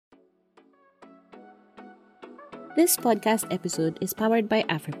This podcast episode is powered by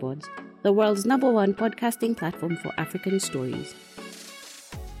AfriPods, the world's #1 podcasting platform for African stories.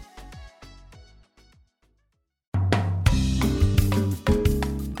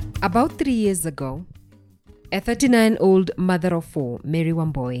 About 3 years ago, a 39-year-old mother of 4, Mary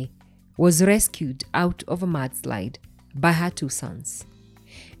Wambui, was rescued out of a mudslide by her 2 sons.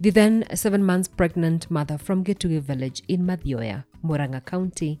 The then 7 months pregnant mother from Gitugi village in Mathioya, Murang'a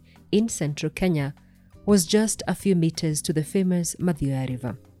County in central Kenya, was just a few meters to the famous Mathioya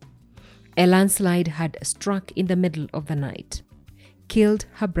River. A landslide had struck in the middle of the night, killed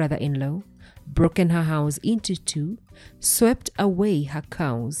her brother-in-law, broken her house into 2, swept away her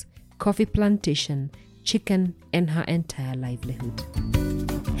cows, coffee plantation, chicken, and her entire livelihood.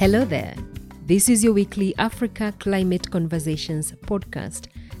 Hello there. This is your weekly Africa Climate Conversations podcast.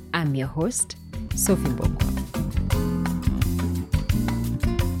 I'm your host, Sophie Mbokwa.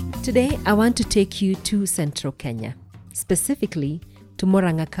 Today, I want to take you to central Kenya, specifically to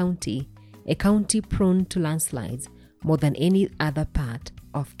Murang'a County, a county prone to landslides more than any other part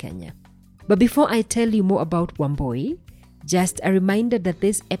of Kenya. But before I tell you more about Wambui, just a reminder that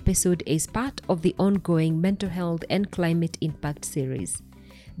this episode is part of the ongoing Mental Health and Climate Impact series.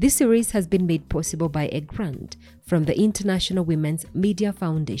 This series has been made possible by a grant from the International Women's Media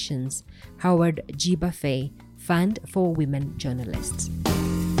Foundation's Howard G. Buffett Fund for Women Journalists.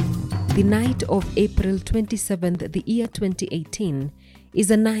 The night of April 27th, the year 2018, is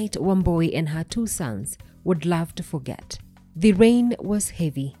a night Wambui and her 2 sons would love to forget. The rain was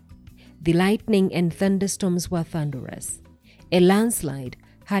heavy. The lightning and thunderstorms were thunderous. A landslide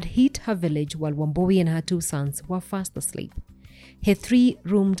had hit her village while Wambui and her 2 sons were fast asleep. Her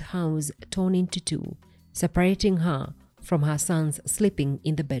 3-roomed house torn into 2, separating her from her sons sleeping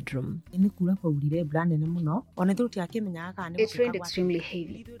in the bedroom. It rained extremely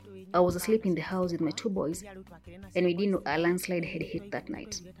heavy. I was asleep in the house with my 2 boys, and we didn't know a landslide had hit that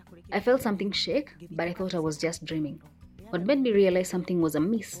night. I felt something shake, but I thought I was just dreaming. What made me realize something was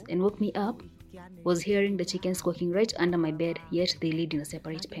amiss and woke me up was hearing the chickens squawking right under my bed, yet they lived in a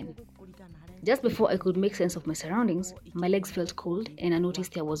separate pen. Just before I could make sense of my surroundings, my legs felt cold and I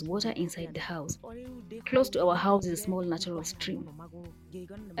noticed there was water inside the house. Close to our house is a small natural stream.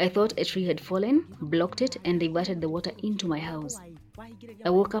 I thought a tree had fallen, blocked it, and diverted the water into my house. I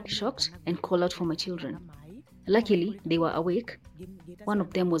woke up shocked and called out for my children. Luckily, they were awake. One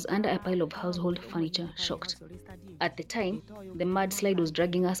of them was under a pile of household furniture, shocked. At the time, the mudslide was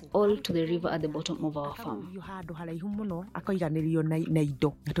dragging us all to the river at the bottom of our farm.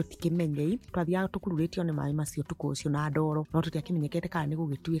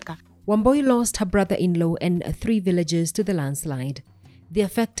 Wambui lost her brother-in-law and 3 villagers to the landslide. The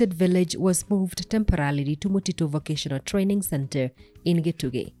affected village was moved temporarily to Mutito Vocational Training Center in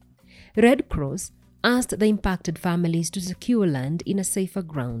Gitugi. Red Cross asked the impacted families to secure land in a safer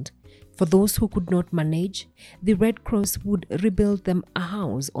ground. For those who could not manage, the Red Cross would rebuild them a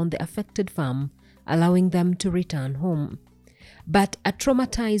house on the affected farm, allowing them to return home. But a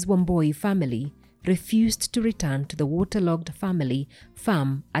traumatized Wambui family refused to return to the waterlogged family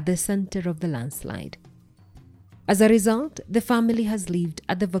farm at the center of the landslide. As a result, the family has lived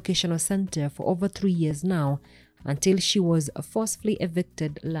at the vocational center for over 3 years now, until she was forcefully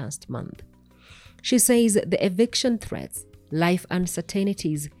evicted last month. She says the eviction threats, life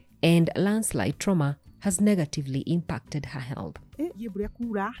uncertainties, and landslide trauma has negatively impacted her health.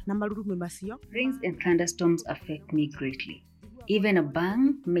 Rains and thunderstorms affect me greatly. Even a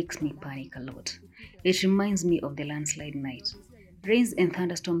bang makes me panic a lot. It reminds me of the landslide night. Rains and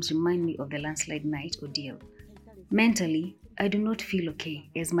thunderstorms remind me of the landslide night ordeal. Mentally, I do not feel okay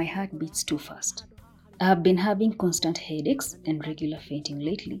as my heart beats too fast. I have been having constant headaches and regular fainting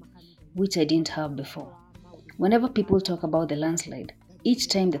lately, which I didn't have before. Whenever people talk about the landslide, each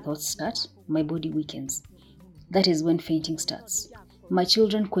time the thoughts start, my body weakens. That is when fainting starts. My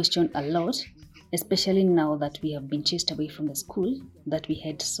children question a lot, especially now that we have been chased away from the school that we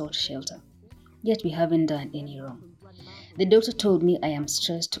had sought shelter. Yet we haven't done any wrong. The doctor told me I am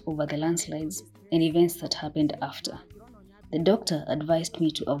stressed over the landslides and events that happened after. The doctor advised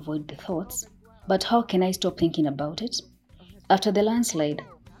me to avoid the thoughts, but how can I stop thinking about it? After the landslide,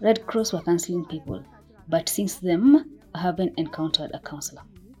 Red Cross were counseling people, but since then, I haven't encountered a counselor.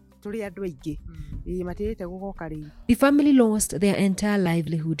 The family lost their entire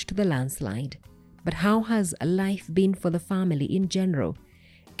livelihood to the landslide. But how has life been for the family in general?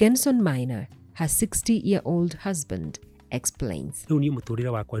 Genson Minor, her 60-year-old husband, explains.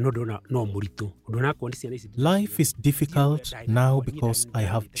 Life is difficult now because I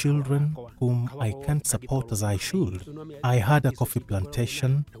have children whom I can't support as I should. I had a coffee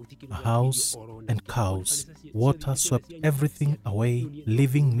plantation, a house, and cows. Water swept everything away,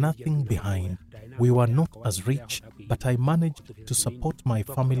 leaving nothing behind. We were not as rich, but I managed to support my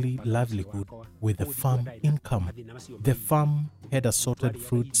family livelihood with a farm income. The farm had assorted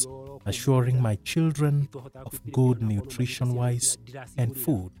fruits, assuring my children of good nutrition-wise and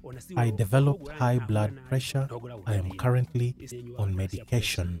food. I developed high blood pressure. I am currently on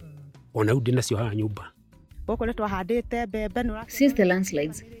medication. Since the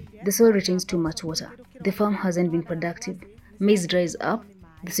landslides, the soil retains too much water. The farm hasn't been productive. Maize dries up.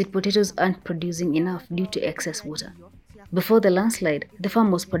 The sweet potatoes aren't producing enough due to excess water. Before the landslide, the farm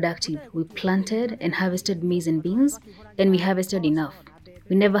was productive. We planted and harvested maize and beans, and we harvested enough.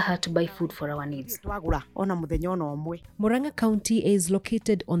 We never had to buy food for our needs. Murang'a County is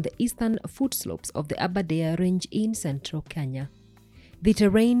located on the eastern foot slopes of the Aberdare Range in central Kenya. The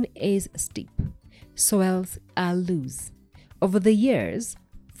terrain is steep. Soils are loose. Over the years,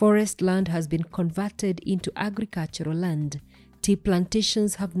 forest land has been converted into agricultural land. Tea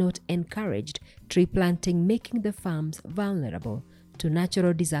plantations have not encouraged tree planting, making the farms vulnerable to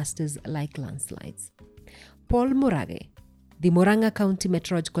natural disasters like landslides. Paul Murage, the Murang'a County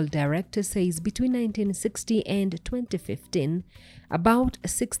Meteorological Director, says between 1960 and 2015, about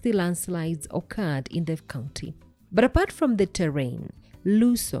 60 landslides occurred in the county. But apart from the terrain,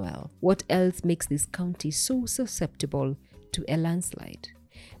 loose soil, what else makes this county so susceptible to a landslide?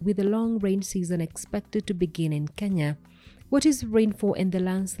 With the long rain season expected to begin in Kenya, what is rainfall and the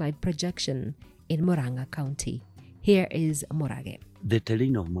landslide projection in Murang'a County? Here is Murage. The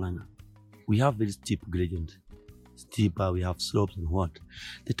terrain of Murang'a, we have very steep gradient. Steeper, we have slopes and what.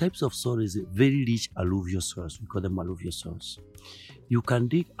 The types of soil is very rich alluvial soils. We call them alluvial soils. You can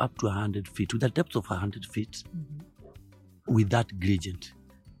dig up to 100 feet, with a depth of 100 feet, with that gradient.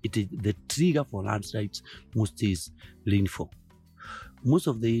 It is the trigger for landslides mostly is rainfall. Most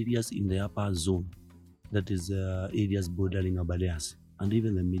of the areas in the upper zone, that is areas bordering Abadeas, and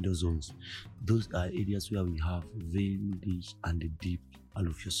even the middle zones, those are areas where we have very rich and deep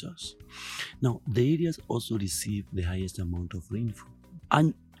alluvial soils. Now, the areas also receive the highest amount of rainfall.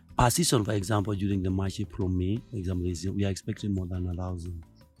 And per season, for example, during the March, April, May, for example, we are expecting more than 1,000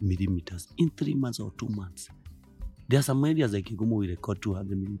 millimeters in 3 months or 2 months. There are some areas like Kigumo we record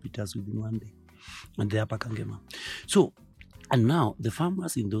 200 millimeters within 1 day, and the Upper Kangema. So, and now the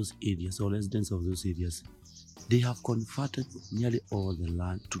farmers in those areas or residents of those areas, they have converted nearly all the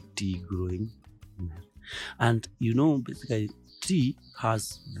land to tea growing. And you know, basically, tea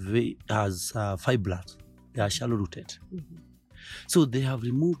has fibrous. They are shallow rooted. So they have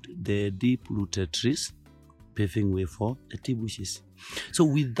removed the deep rooted trees, paving way for the tea bushes. So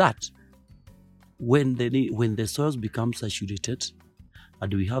with that, when the soils become saturated,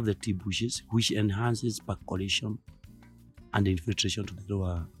 and we have the tea bushes, which enhances percolation and infiltration to the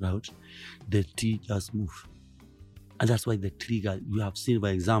lower route, the tea just move. And that's why the trigger, you have seen, for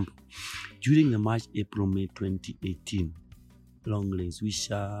example, during the March, April, May 2018 long rains, which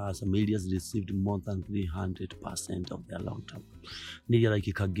some areas received more than 300% of their long term. An area like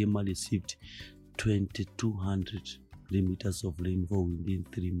Kagema received 2,200 millimeters of rainfall within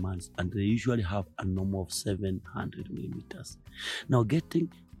 3 months, and they usually have a normal of 700 millimeters. Now, getting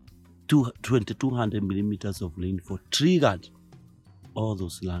 2,200 millimeters of rainfall triggered all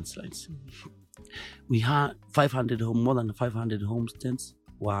those landslides. We had more than 500 homesteads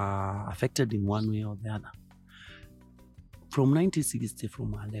were affected in one way or the other. From 1960,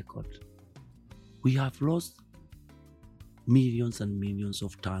 from our record, we have lost millions and millions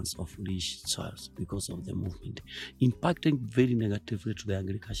of tons of rich soils because of the movement, impacting very negatively to the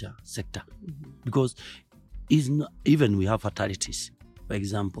agriculture sector. Because even we have fatalities. For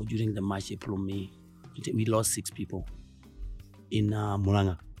example, during the March, April, May, we lost 6 people in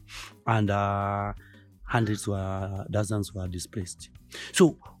Murang'a, and dozens were displaced.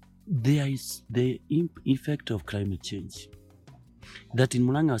 So there is the effect of climate change. That in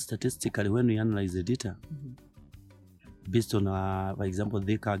Murang'a, statistically, when we analyze the data, based on, for example,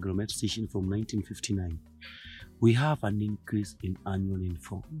 the agglomeration from 1959, we have an increase in annual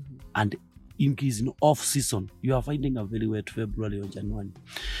rainfall and increase in off-season. You are finding a very wet February or January.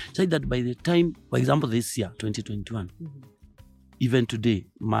 So that by the time, for example, this year, 2021, even today,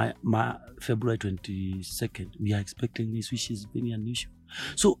 my February 22nd, we are expecting this, which is very unusual.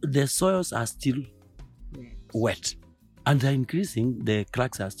 So the soils are still wet and they're increasing, the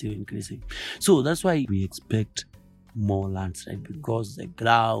cracks are still increasing. So that's why we expect more landslide, because the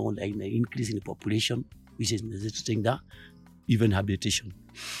ground and the increase in the population, which is necessitating the even habitation.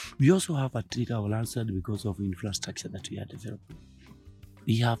 We also have a trigger of landslide because of infrastructure that we are developing.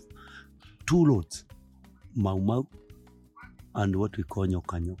 We have 2 roads, Mau Mau and what we call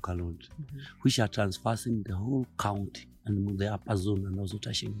Nyoka Nyoka Road, which are traversing the whole county and the upper zone and also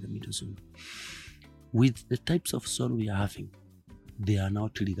touching the middle zone. With the types of soil we are having, they are now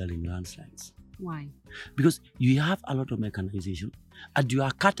triggering landslides. Why? Because you have a lot of mechanization and you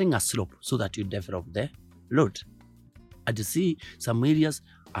are cutting a slope so that you develop the road. And you see some areas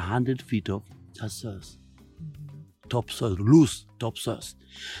 100 feet of just soils, topsoil, loose topsoils.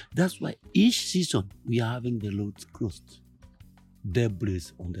 That's why each season we are having the roads closed,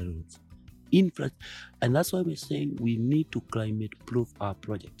 debris on the roads. And that's why we're saying we need to climate-proof our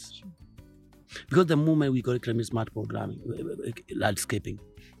projects. Because the moment we got climate smart programming, landscaping,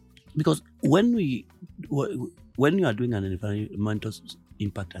 because when you are doing an environmental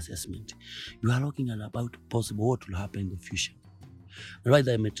impact assessment, you are looking at about possible what will happen in the future. Right,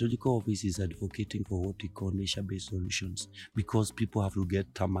 the meteorological office is advocating for what we call nature-based solutions because people have to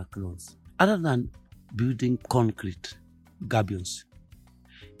get tarmac roads. Other than building concrete gabions,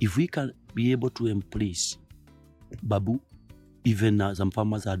 if we can be able to embrace bamboo, even some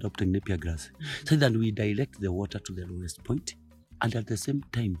farmers are adopting napier grass, so that we direct the water to the lowest point and at the same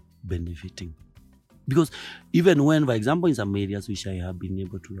time benefiting. Because even when, for example, in some areas which I have been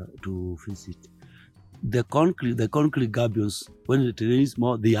able to visit, the concrete gabions, when the terrain is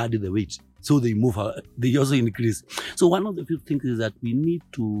more, they add the weight. So they move, they also increase. So one of the few things is that we need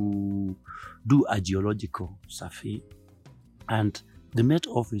to do a geological survey. And the Met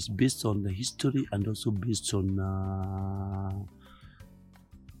Office, based on the history and also based on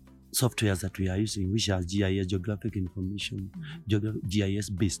softwares that we are using, which are GIS, geographic information, GIS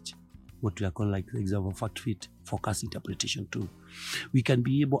based, what we are called, like, for example, fact fit, forecast interpretation tool. We can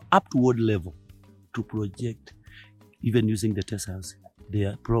be able, up to world level, to project, even using the tessers,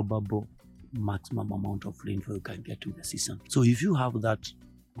 the probable maximum amount of rainfall you can get in the season. So if you have that,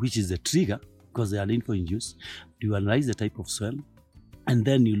 which is the trigger, because they are rainfall induced, you analyze the type of soil, and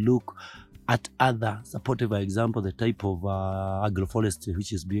then you look at other supportive, for example, the type of agroforestry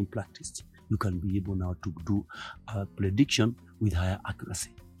which is being practiced. You can be able now to do a prediction with higher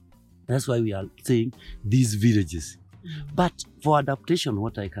accuracy. That's why we are saying these villages. But for adaptation,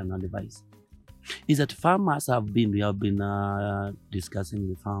 what I can advise is that farmers we have been discussing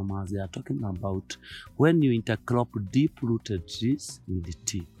with farmers. They are talking about when you intercrop deep-rooted trees with the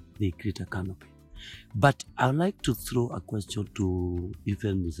tea, they create a canopy. But I'd like to throw a question to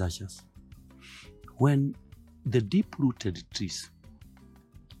even researchers. When the deep-rooted trees,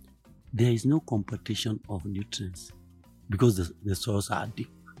 there is no competition of nutrients because the soils are deep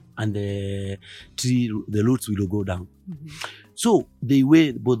and the roots will go down. So they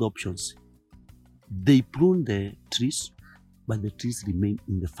weigh both options. They prune the trees, but the trees remain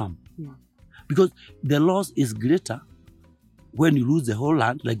in the farm. Because the loss is greater when you lose the whole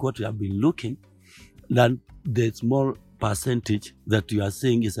land, like what we have been looking, than the small percentage that you are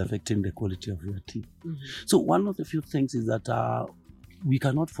saying is affecting the quality of your tea. So one of the few things is that we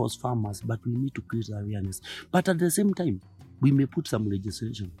cannot force farmers, but we need to create awareness. But at the same time, we may put some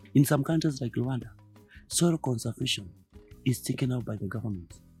legislation. In some countries like Rwanda, soil conservation is taken out by the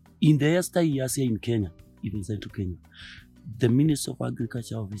government. In the years here in Kenya, even Central Kenya, the Minister of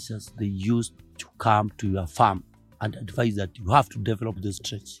Agriculture officers, they used to come to your farm and advise that you have to develop this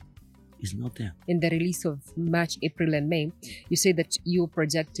stretch. It's not there. In the release of March, April, and May, you say that you're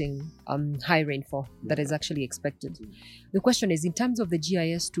projecting high rainfall that is actually expected. The question is, in terms of the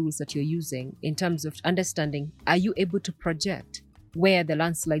GIS tools that you're using, in terms of understanding, are you able to project where the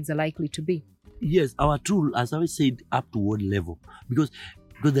landslides are likely to be? Yes, our tool, as I said, up to world level. Because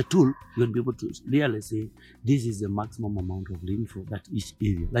the tool, you will be able to really say, this is the maximum amount of rainfall that each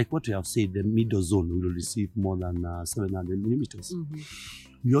area. Like what we have said, the middle zone will receive more than 700 millimeters.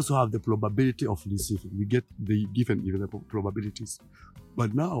 We also have the probability of receiving. We get the given the probabilities.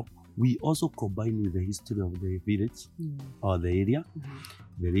 But now, we also combine with the history of the village or the area,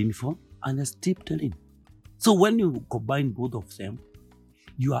 the rainfall, and the steep terrain. So when you combine both of them,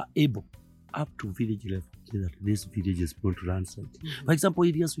 you are able, up to village level, that this village is prone to landslide. For example,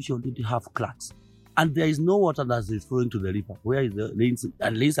 areas which already have cracks, and there is no water that is flowing to the river, where the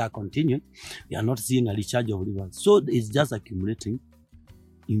rains are continuing, we are not seeing a recharge of rivers. So it's just accumulating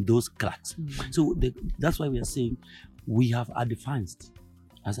in those cracks. So that's why we are saying we have advanced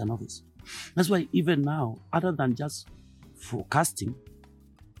as an office. That's why even now, other than just forecasting,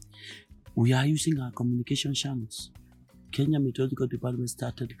 we are using our communication channels. Kenya Meteorological Department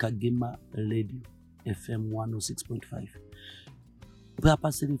started Kagema Radio FM 106.5,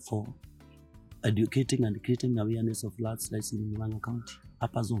 purposely for educating and creating awareness of landslides in Murang'a County,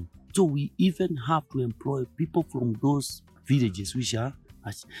 upper zone. So we even have to employ people from those villages which are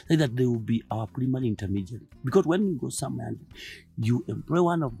so that they will be our primary intermediary. Because when you go somewhere and you employ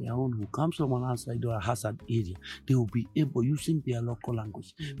one of their own who comes from a landslide or a hazard area, they will be able, using their local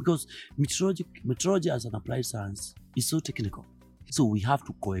language. Because meteorology as an applied science is so technical. So we have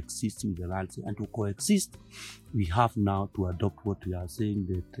to coexist with the landscape, and to coexist, we have now to adopt what we are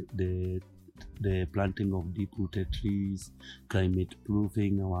saying, the planting of deep-rooted trees, climate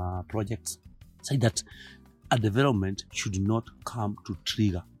proofing our projects, so that a development should not come to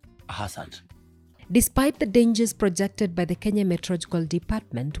trigger a hazard. Despite the dangers projected by the Kenya Meteorological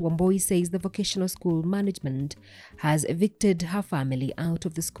Department, Wambui says the vocational school management has evicted her family out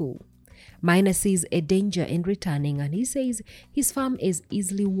of the school. Minor sees a danger in returning, and he says his farm is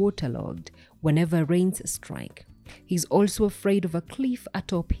easily waterlogged whenever rains strike. He's also afraid of a cliff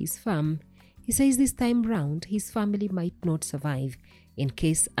atop his farm. He says this time round his family might not survive in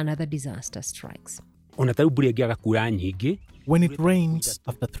case another disaster strikes. When it rains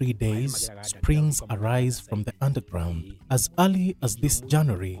after 3 days, springs arise from the underground. As early as this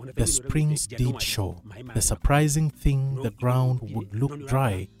January, the springs did show. The surprising thing, the ground would look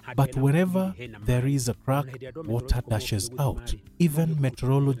dry, but whenever there is a crack, water dashes out. Even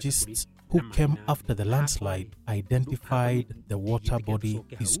meteorologists who came after the landslide identified the water body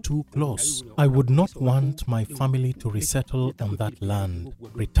is too close. I would not want my family to resettle on that land.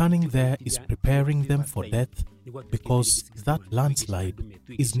 Returning there is preparing them for death, because that landslide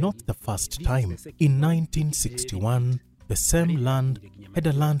is not the first time. In 1961, the same land had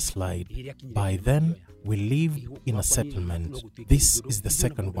a landslide. By then, we lived in a settlement. This is the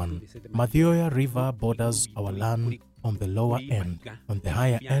second one. Mathioya River borders our land on the lower end. On the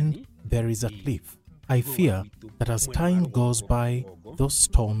higher end, there is a cliff. I fear that as time goes by, those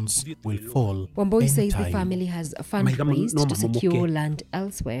stones will fall. Wambui says the family has fundraised to secure land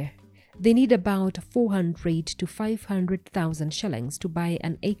elsewhere. They need about 400 to 500,000 shillings to buy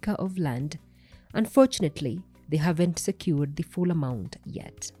an acre of land. Unfortunately, they haven't secured the full amount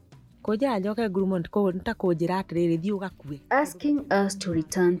yet. Asking us to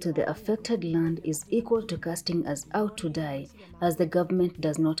return to the affected land is equal to casting us out to die, as the government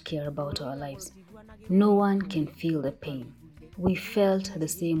does not care about our lives. No one can feel the pain. We felt the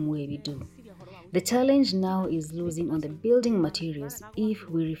same way we do. The challenge now is losing on the building materials if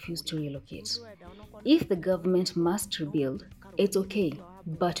we refuse to relocate. If the government must rebuild, it's okay,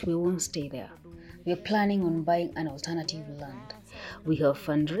 but we won't stay there. We're planning on buying an alternative land. We have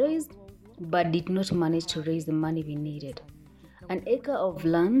fundraised, but did not manage to raise the money we needed. An acre of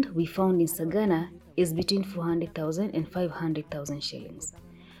land we found in Sagana is between 400,000 and 500,000 shillings.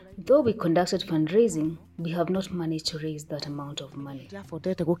 Though we conducted fundraising, we have not managed to raise that amount of money. In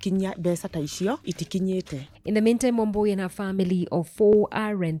the meantime, Wambui and her family of 4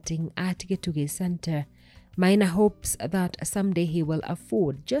 are renting at Gitugi Center. Minor hopes that someday he will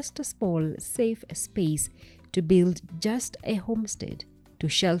afford just a small, safe space to build just a homestead to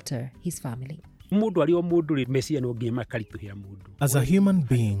shelter his family. As a human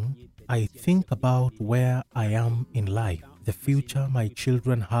being, I think about where I am in life, the future my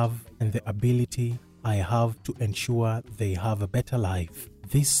children have, and the ability I have to ensure they have a better life.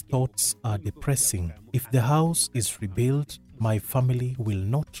 These thoughts are depressing. If the house is rebuilt, my family will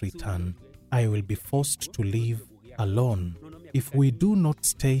not return. I will be forced to live alone. If we do not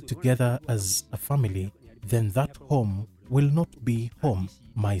stay together as a family, then that home will not be home.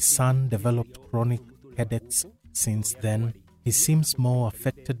 My son developed chronic headaches since then. He seems more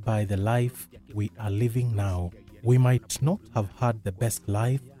affected by the life we are living now. We might not have had the best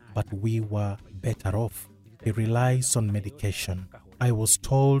life, but we were better off. He relies on medication. I was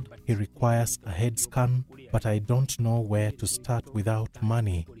told he requires a head scan, but I don't know where to start without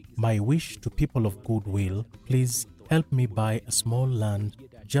money. My wish to people of goodwill, please help me buy a small land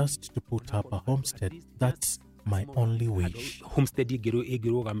just to put up a homestead. That's my only wish.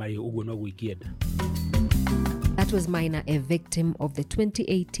 That was Minor, a victim of the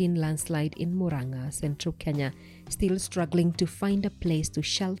 2018 landslide in Murang'a, Central Kenya, still struggling to find a place to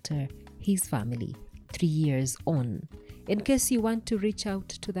shelter his family 3 years on. In case you want to reach out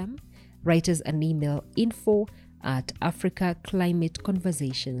to them, write us an email,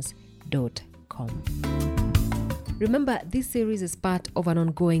 info@africaclimateconversations.com. Remember, this series is part of an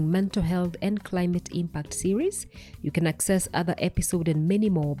ongoing mental health and climate impact series. You can access other episodes and many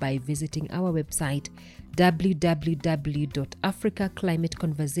more by visiting our website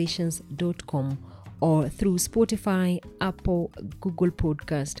www.africaclimateconversations.com or through Spotify, Apple, Google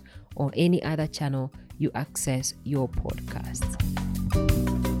Podcast, or any other channel you access your podcasts.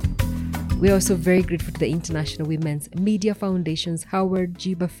 We're also very grateful to the International Women's Media Foundation's Howard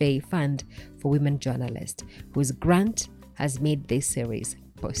G. Buffet Fund for Women Journalists, whose grant has made this series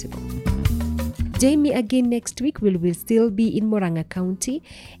possible. Join me again next week. We will still be in Murang'a County,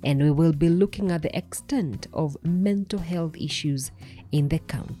 and we will be looking at the extent of mental health issues in the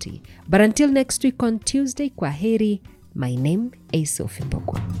county. But until next week on Tuesday, kwaheri. My name is Sophie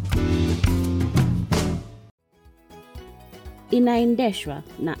Mbogwa. Inaendeshwa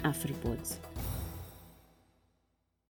na AfriPods.